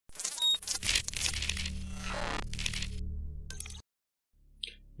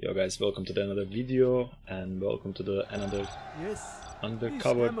Yo guys, welcome to another video and welcome to another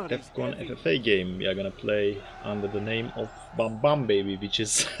Undercover Defcon FFA game. We are gonna play under the name of bambambaby, which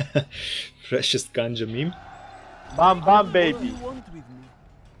is freshest ganja meme. Bambambaby.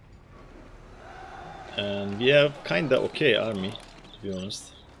 And we have kinda okay army, to be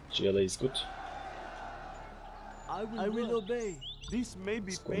honest. GLA is good. I will obey. This may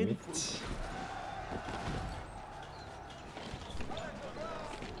be painful.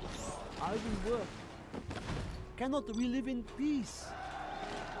 I will work. Cannot we live in peace?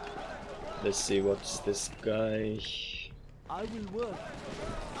 Let's see what's this guy. I will work.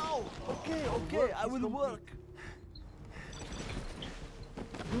 Oh, okay, I will work.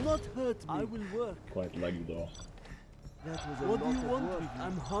 Do not hurt me. I will work. Quite laggy though. What do you want with me?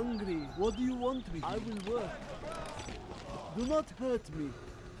 I'm hungry. What do you want with me? I will work. Do not hurt me.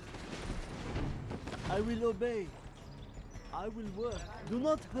 I will obey. I will work. Do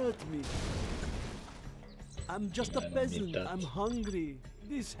not hurt me. I'm just a peasant. I'm hungry.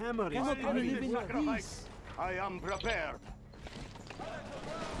 This hammer cannot live in peace. I am prepared.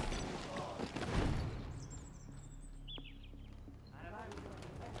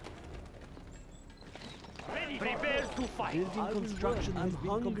 Prepare to fight. Building construction has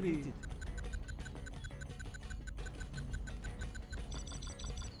been completed.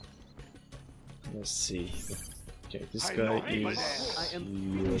 Let's see. Okay, this guy is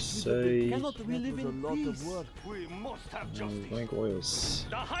USA. Cannot we live in peace? We must have justice. Going oils.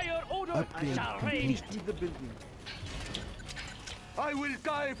 The higher order shall reign. With the building. I will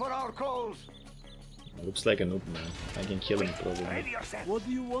die for our cause. Looks like a noob, man. I can kill him probably. Ready yourself. What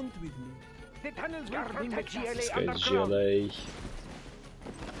do you want with me? The tunnels will protect us. This guy is GLA.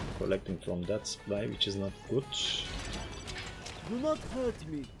 Collecting from that supply, which is not good. Do not hurt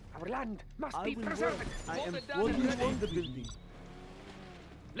me. Our land must I be will preserved. work. What do you want the building?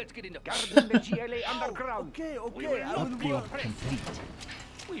 Let's get in the garden. The GLA underground. Okay, We will I not will be work. oppressed.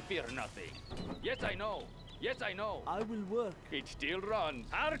 We fear nothing. Yes, I know. Yes, I know. I will work. It still runs.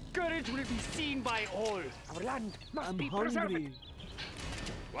 Our courage will be seen by all. Our land must I'm be hungry. preserved.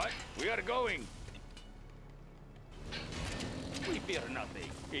 What? We are going. We fear nothing.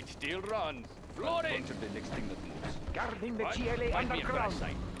 It still runs. Floor it. The next thing that moves. Guarding the GLA underground.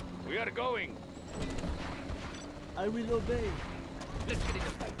 We are going. I will obey. Let's get in the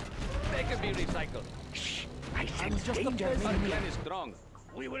fight. They can be recycled. Shh! I sense just a danger. Our peasant. plan is strong.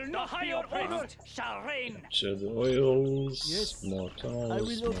 We will not be oppressed. Shall reign. Capture the oils. Yes. More tunnels. I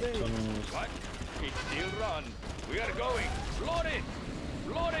will more obey. tunnels. What? It still runs. We are going. Floor it.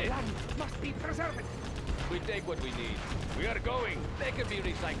 Floor it. Land must be preserved. We take what we need. We are going. They can be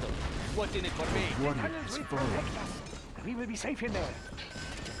recycled. What's in it for me? The tunnels will protect us. We will be safe in there.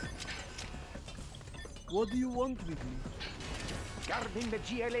 What do you want with me? Guarding the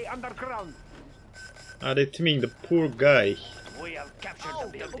GLA underground. Are they teaming the poor guy? We have captured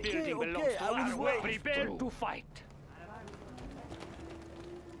the building. okay, The building belongs okay, to I will us. wait. Prepare to fight.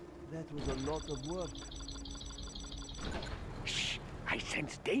 That was a lot of work. Shh! I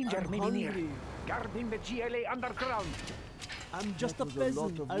sense danger I'm maybe near. hungry. Guarding the GLA underground. I'm just a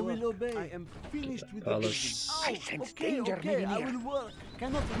peasant. I will obey. I am finished with the building. Palace. I sense danger okay, maybe I near. will work.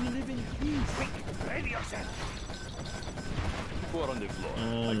 Cannot we live in peace? Quick, ready yourself. Four on the floor.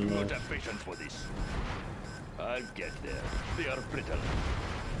 Oh, I do no. not have patience for this. I'll get there. They are brittle.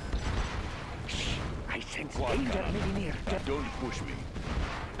 Shh! I sense danger maybe near. Don't push me.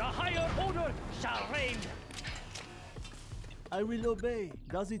 The higher order shall reign. I will obey.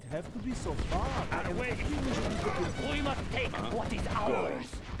 Does it have to be so far? I am Away. finished with the building. We must take what is ours.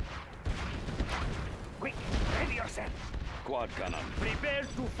 Quick, ready yourself. Quad cannon. Prepare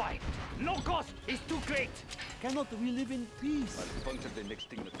to fight. No cost is too great. Cannot we live in peace? Puncture the next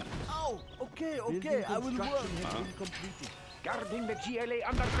thing that moves. Oh, okay, Building I will work. construction Has been completed. Guarding the GLA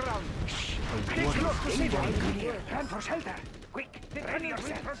underground. Shh! It's close to danger. Run for shelter. Quick, the tunnels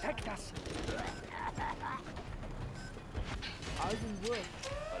will protect us. I will work.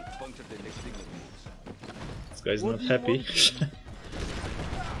 I'll puncture the next thing that moves. This guy's What not do you happy. want with me?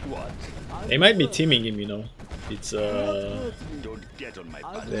 What? They might be teaming him, you know. It's Hurt me. Don't get on my I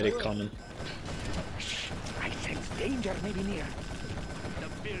back. will very work. common. Shh! I sense danger maybe near.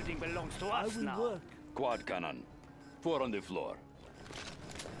 The building belongs to I us will now. work. Quad cannon. 4 on the floor.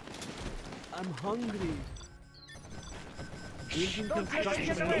 I'm hungry. Building I construction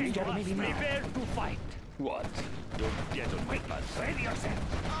sense has danger been maybe near. Prepare to fight. What? Don't get on my back. Ready yourself.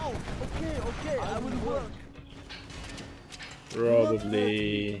 Oh, okay, I will work.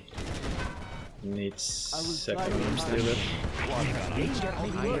 Probably needs second try room my stealer. Danger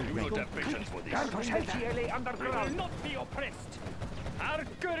maybe I near. will Not have patience for this. Guard for GLA underground. We will not be oppressed. Our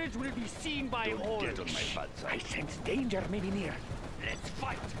courage will be seen by all. Get on my bad I side. sense danger may be near. Let's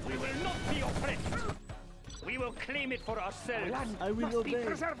fight. We will not be oppressed. We will claim it for ourselves. I will must obey. be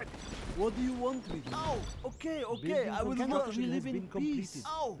preserved. What do you want me to? Ow! Okay, okay, I will work. We live in peace.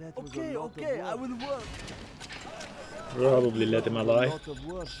 Ow! Okay, okay, I will work. Probably let him alive, Lot of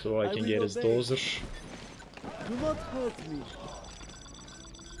work. so I can will get his obey. dozer. Do not hurt me.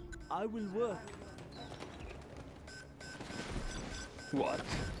 I will work. What?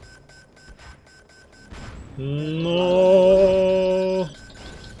 No!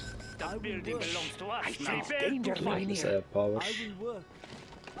 The building work. belongs to us. I Now. sense Danger Yes, may I near. have power. I will work.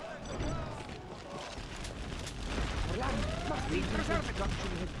 Land must be preserved.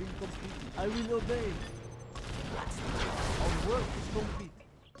 Construction has been completed. I will obey. Our work is complete.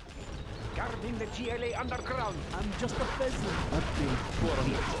 Guarding the GLA underground. I'm just a peasant. Upgrade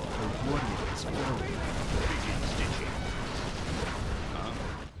complete. The warrior is falling.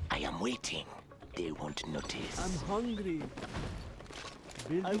 I am waiting. They won't notice. I'm hungry.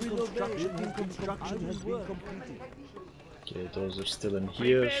 I will obey. Construction has been completed. Okay, those are still in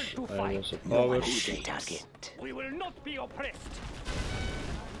here. I have also power. Who's the target? We will not be oppressed.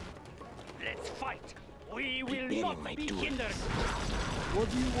 Let's fight. We will Preparing not my be tools. hindered. What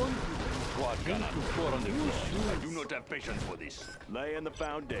do you want? Quad gun on. 400 I do not have patience for this. Laying the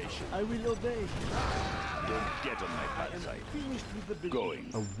foundation. I will obey. Don't get on my bad side. Finished with the building.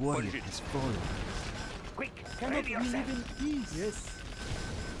 Going. A warrior has fallen. Quick, Cannot ready we yourself. live in peace? Yes.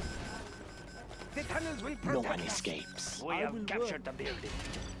 The tunnels will No protect one us. escapes. We I have will captured work. the building.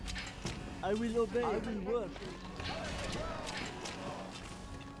 I will obey. I will work.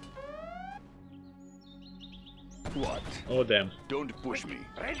 What? Oh damn. Don't push me.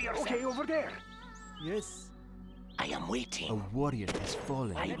 Ready yourself. Okay, over there. Yes. I am A waiting. warrior has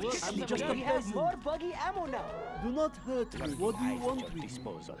fallen. I will I'm sleep just a here. peasant. buggy ammo now. Do not hurt me. What do you want with me?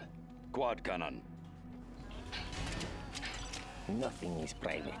 Disposal. Quad cannon. Nothing is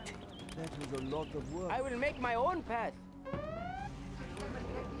private. That was a lot of work. I will make my own path.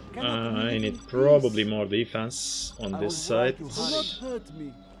 Cannot we I live in need peace? probably more defense on I this will side. try to hurry. Do not hurt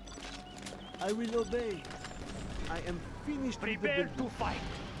me. I will obey. I am finished with the Prepare to building. fight.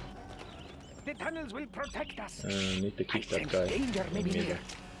 The tunnels will protect us. Need to I keep that sense guy danger may in be middle. near.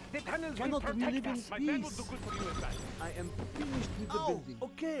 The tunnels will Cannot we protect live in us. My men will peace? do good for you as well. I am finished with the building.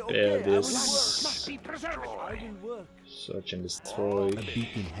 Okay, There okay, I it will is. work. Must be preserved. I will work. Search and destroy. A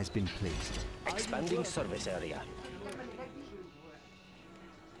beacon has been placed. Expanding service area.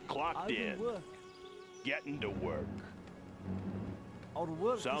 I Clocked will in. work. Getting to work. Our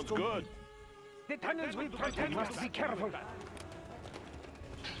work is Sounds complete. good. The tunnels will protect us. Be careful.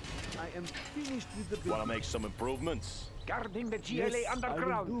 I am finished with the Want to building. make some improvements? Guarding the GLA Yes, I will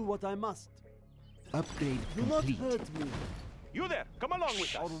underground. do what I must. Upgrade Do not complete. hurt me. You there, come along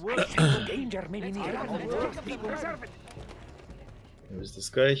with Our us. work Danger may be near. Must be preserved. Where's this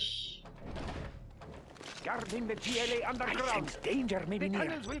guy? Guarding the GLA I underground. sense danger may The be near.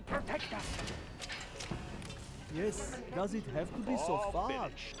 tunnels will protect us. Yes, does it have to be so All far?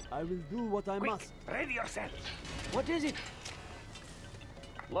 finished. I will do what I Quick, must. ready yourself. What is it?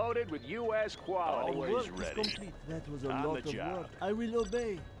 Loaded with U.S. quality. Our Always work ready. is complete. That was a On lot the of job. work. I will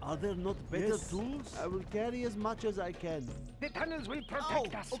obey. Are there not better tools? I will carry as much as I can. The tunnels will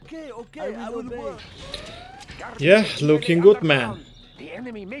protect us. Okay, okay, I will obey. work. Guarding Yeah, the looking GLA good, man. underground. The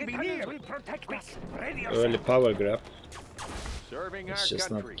enemy may be near. Will protect us. Ready yourself. Early power grab. Serving Let's our just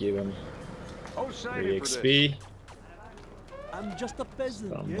country. not give him Oh, sign 3 in for this. XP. I'm just a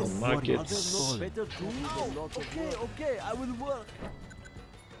peasant. Some Yes. more Are there markets. not better tools? Okay, okay, I will work.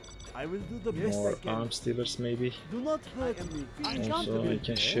 I will do the best I More can. arms stealers maybe. Do not hurt me. Also, I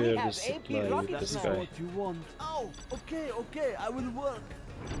can share have this AP supply with rockets this now. guy. What you want? Oh, okay, okay, I will work.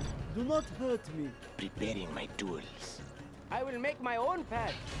 Do not hurt me. Preparing my tools. I will make my own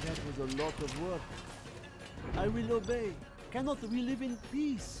path. That was a lot of work. I will obey. Cannot we live in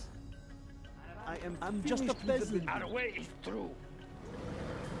peace? I'm just a peasant. Our way is through.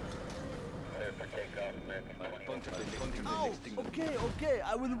 Oh, okay, okay,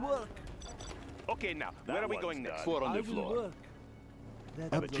 I will work. Okay, now, where are we going next? I 4 on the will floor. work.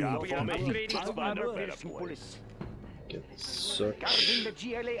 That Have was a a job lot for of me. work. Upgrading I will commander work. piercing police. Get Guarding search. the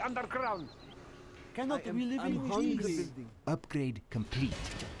GLA underground. Cannot we live in hungry? Upgrade complete.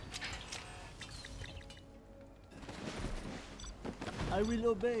 I will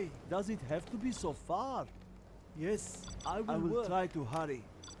obey. Does it have to be so far? Yes, I will try to hurry.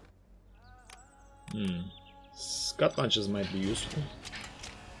 Scud launches might be useful.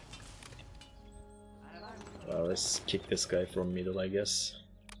 Well, let's kick this guy from middle, I guess.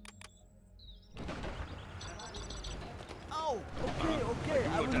 Oh, Oh, okay,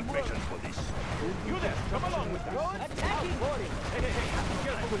 I will work. For this. You there, come along with us. Attacking! Hey, be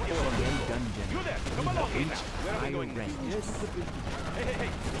careful with your You there, come along with us. Where are we going next? Yes, the building.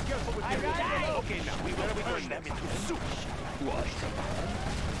 Hey, be careful with your Okay, now, where are we going next? What?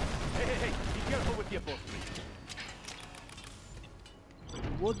 Hey, be careful with your upholstery.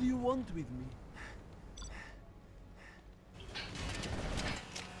 What do you want with me?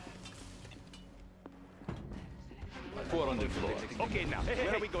 Four on the floor. Okay, now,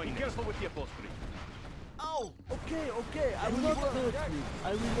 where are we going? Be careful with the upholstery. Oh, okay, I will not hurt me.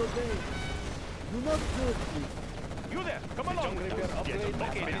 I will obey. Do not hurt me. You there, come along with us.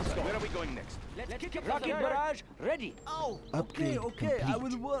 Okay, now, where are we going next? Let's kick it. Rocket barrage, ready. Oh, okay, I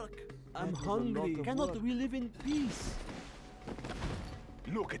will work. I'm hungry. Cannot we live in peace?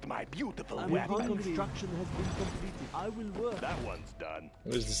 Look at my beautiful I'm weapon. hungry. Construction has been completed. I will work. That one's done.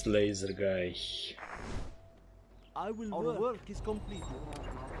 Where's this laser guy? I will work. Our work is completed.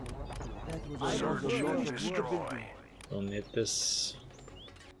 That was Search and destroy. Don't need this.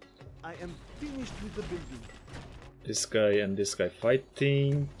 I am finished with the building. This guy and this guy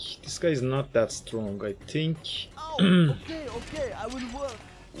fighting. This guy is not that strong, I think. Oh, okay, I will work.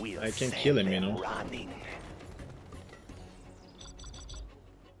 I can kill him, you know. Running.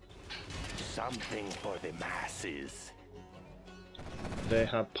 Something for the masses. They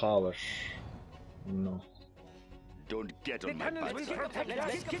have power. No. Don't get on my bad side.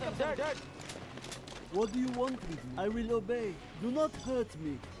 Let's kick up some dirt. What do you want with me? I will obey. Do not hurt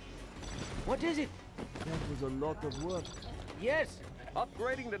me. What is it? That was a lot of work. Yes.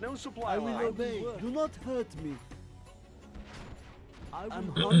 Upgrading the new supply I will line. obey. Do not hurt me. I'm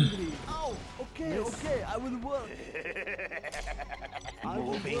hungry. Oh, okay, I will work. I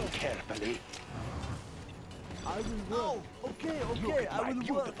will Moving work. carefully. I will work. Oh, okay, Look at I my will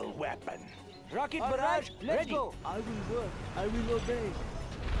work. beautiful weapon. Rocket All barrage, right, let's ready. go. I will work. I will obey.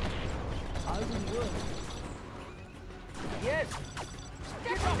 I will work. Yes.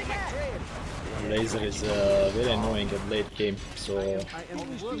 Get off my trail. Laser is very annoying at late game, so I am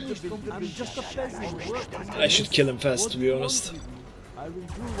finished. I'm just a peasant. I should kill him fast, What to do be you honest. want with me? I will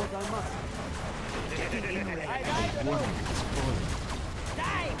do what I must. I ride alone.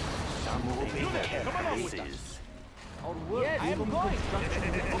 Die. Moving carefully. Our work Yes, I am going.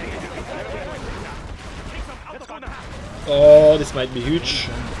 Oh, this might be huge.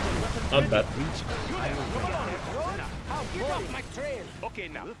 Not bad. Get off my trail. Okay,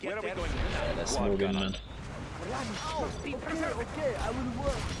 now, where are we going? Yeah, let's move in, man. Okay, I will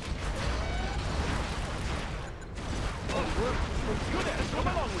work. Come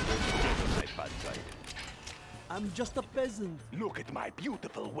along with me. Bad side. I'm just a peasant. Look at my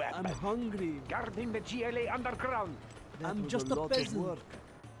beautiful I'm weapon. hungry. Guarding the GLA underground. I'm just a peasant.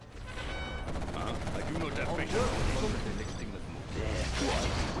 I do not have patience for the next thing that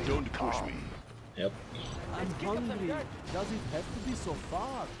moves. Don't push me. Yep. I'm hungry. Does it have to be so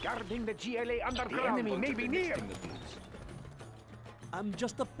far? Guarding the GLA underground. The enemy may be near. I'm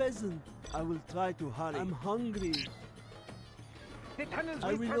just a peasant. I will try to hurry. I'm hungry. The tunnels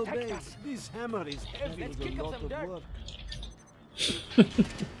I will will protect obey. us. This hammer is heavy. Let's It was kick a up lot some of dirt. work.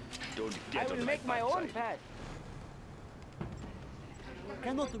 Don't I get will on make my bad own side. path.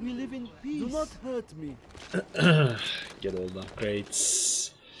 Cannot we live in peace? Do not hurt me. Get all the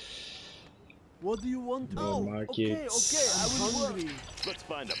upgrades. What do you want? More Oh, markets. I will hungry. Let's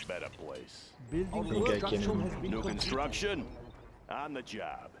find a better place. Building think I construction can- has been New completed. construction. On the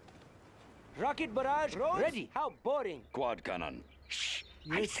job. Rocket barrage, ready. How boring. Quad cannon.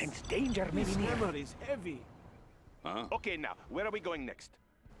 I sense danger, This maybe near. hammer is heavy. Huh? Okay, now, where are we going next?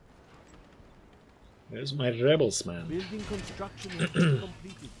 Where's my rebels, man? Building construction has been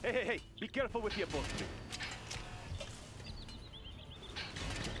completed. Hey, be careful with the upholstery.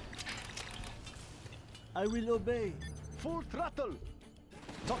 I will obey. Full throttle.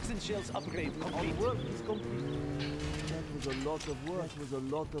 Toxin shells upgrade Our complete. work is complete. That was a lot of work. That was a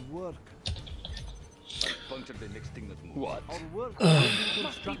lot of work. Puncture the next thing that moves. What? Our work building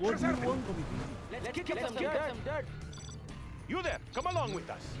construction. What do you want with me? Let's kick up some dirt. You there, come along with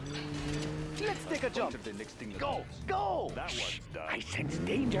us. Let's take a jump. Puncture the next thing that Go, moves. go! That one's done. I sense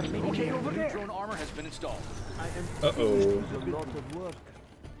danger, maybe Okay, near. over there. Drone armor has been installed. I am Uh-oh. finished with a lot of work.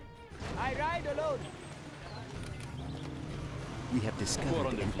 I ride alone. We have discovered Four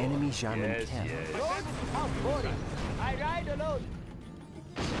on the an floor. enemy German Yes, camp. yes. Road, how boring. I ride alone.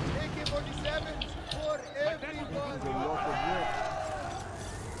 AK-47 for everyone. A lot of work.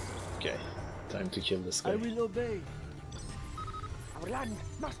 Okay, time to kill this I guy. will obey. Our land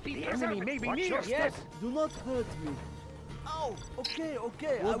must be The enemy may be Watch near. your step. Do not hurt me. Oh, okay,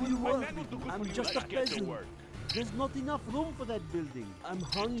 I will work. I'm just a Let's get to peasant. work. There's not enough room for that building. I'm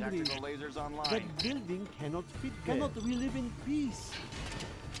hungry. Tactical lasers online. That building cannot fit there. Cannot we live in peace?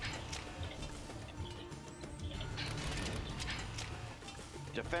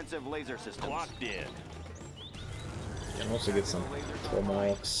 Defensive laser systems. Locked in. Can also get some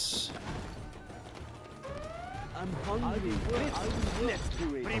tomahawks. I'm hungry. Let's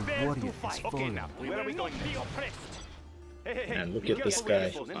do it. Prepare to fight. Okay, now, where are we going? Be oppressed. Hey, And look at this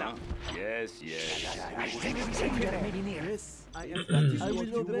guy. Yes, yes. Yes, I am. I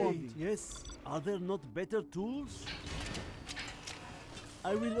will obey. Yes. Are there not better tools?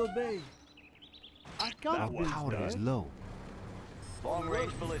 I will obey. I can't Our build power there. is low. Long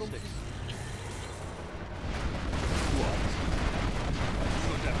range ballistics.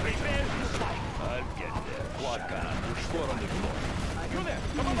 Prepare to fight. I'll get there. Quad cannon. Score on the floor. You there?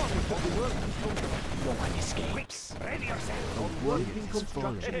 Come along. No one escapes. Ready yourself. Building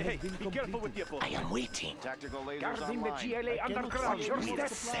construction Hey, has been be careful with completed. your I am waiting. Tactical lasers Guarding the online. GLA underground. Your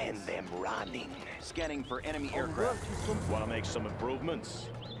steps. Send them running. Scanning for enemy Our work aircraft. is complete. Want to make some improvements?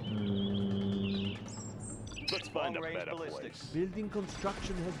 Let's find a Long-range better ballistics. place. Building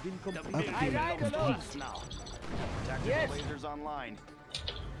construction has been completed. Upgrade complete. now. Tactical Yes. lasers online.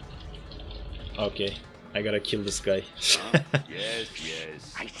 Okay, I gotta kill this guy. Yes,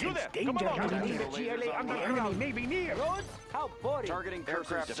 yes. I You sense there? danger Come along. coming Guarding near. the GLA underground. Maybe near. Roads? How boring. Targeting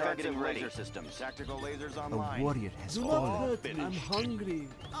aircraft targeting laser systems. Tactical lasers A online. warrior has Do not fallen. hurt me. I'm hungry.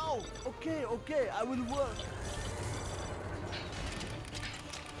 Oh, okay, I will work.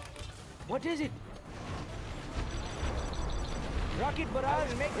 What is it? Rocket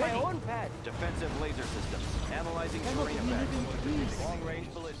barrage, make my own pad. Defensive laser systems. Analyzing Cannot terrain we live in effects. peace? Long range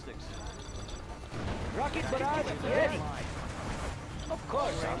ballistics. Rocket barrage, ready. Of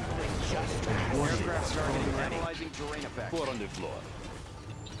course. Aircraft targeting. Analyzing terrain effects. Four on the floor.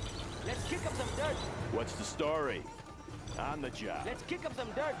 Let's kick up some dirt. What's the story? On the job. Let's kick up some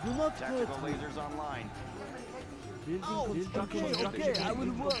dirt. Do not Tactical hurt me. lasers online. Building construction. Okay, I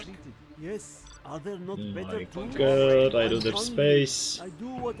will work. Yes. Are there not better My tools? god, I do I'm the hungry. space. I do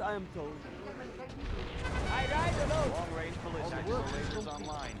what I am told. I ride alone. Long range ballistics. Tactical lasers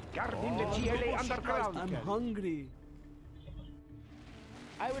online. Guarding the GLA underground. I'm hungry.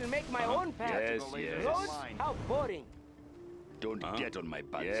 I will make my own pad. Yes, Tactical lasers yes. Roads? online. How boring. Don't get on my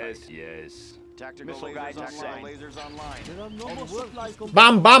bad side. Yes, yes. Tactical Missile lasers guys online. online. Lasers online. There are no more supplies.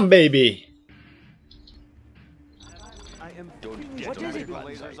 Bambambaby! I am Don't finished. get What on is my it? bad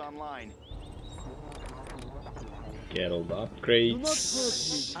Lasers side. online. Get all the Do not hurt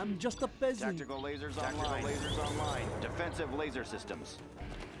upgrades. me. I'm just a peasant. Tactical lasers online. Lasers online. Defensive laser systems.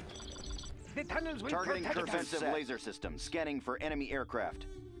 The tunnels will Targeting protect us. defensive laser systems. Scanning for enemy aircraft.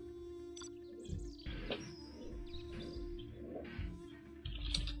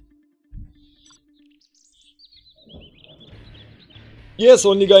 Yes,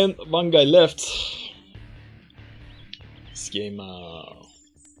 only one guy left. This game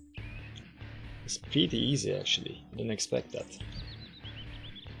is pretty easy actually. I didn't expect that.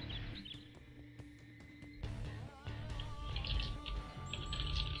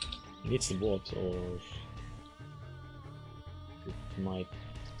 Needs the bot or it might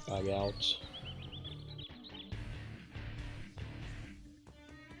bug out.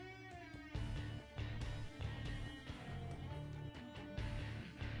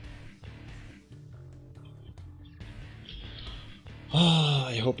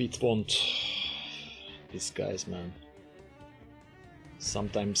 I hope it won't. These guys, man.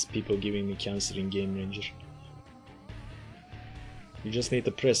 Sometimes people giving me cancer in Game Ranger. You just need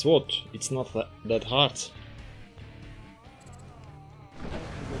to press what? It's not that hard.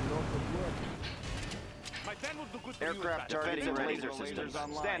 My plan will do good for Aircraft you. targeting Defensive laser systems.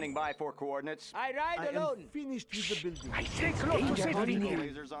 Standing by for coordinates. I I ride am alone. finished with the building. I sense close to danger safety. coming near.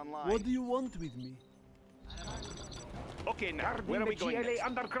 Lasers online. What do you want with me? Okay, now where are we going? GLA next?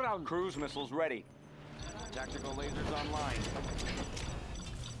 underground. Cruise missiles ready. Tactical lasers online.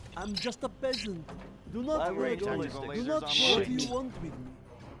 I'm just a peasant. Do not Long range hurt me. tactical Do lasers not. online. What do you want with me?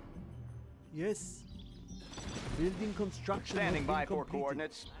 Yes. Building construction. Standing has by been for completed.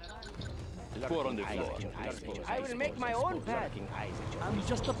 coordinates. Four on the floor. I will make my own pad. I'm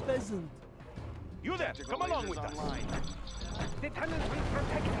just a peasant. You there? Tactical Come along lasers with us. online. The tunnels will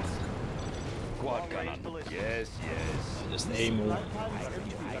protect us. Quad cannon. Yes, yes. Just aim more. Lifetime is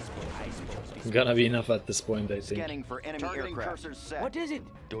empty. Gonna be enough at this point, I think. Scanning for enemy Targeting aircraft. cursors set. What is it?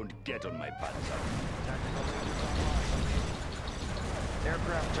 Don't get on my bad side. Tactical lasers online.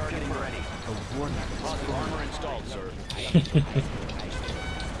 Aircraft targeting ready. A warrior has Armor installed, sir.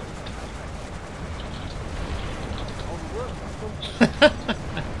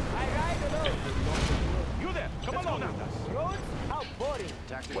 I ride alone. You there? Come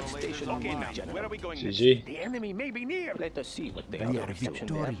we going? GG. The enemy may be near. Let us see what they We are are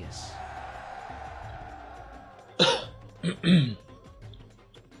victorious.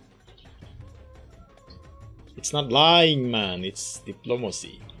 It's not lying, man. It's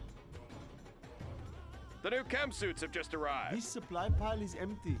diplomacy. The new chem suits have just arrived. This supply pile is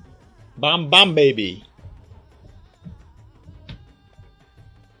empty. Bambambaby.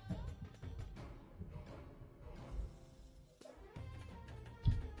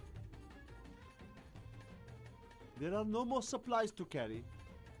 There are no more supplies to carry.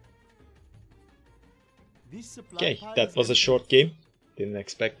 This supply Okay, pile that is was a empty. short game. Didn't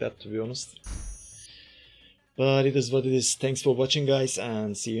expect that, to be honest. But it is what it is. Thanks for watching, guys,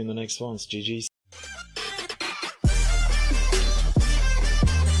 and see you in the next ones. GG's.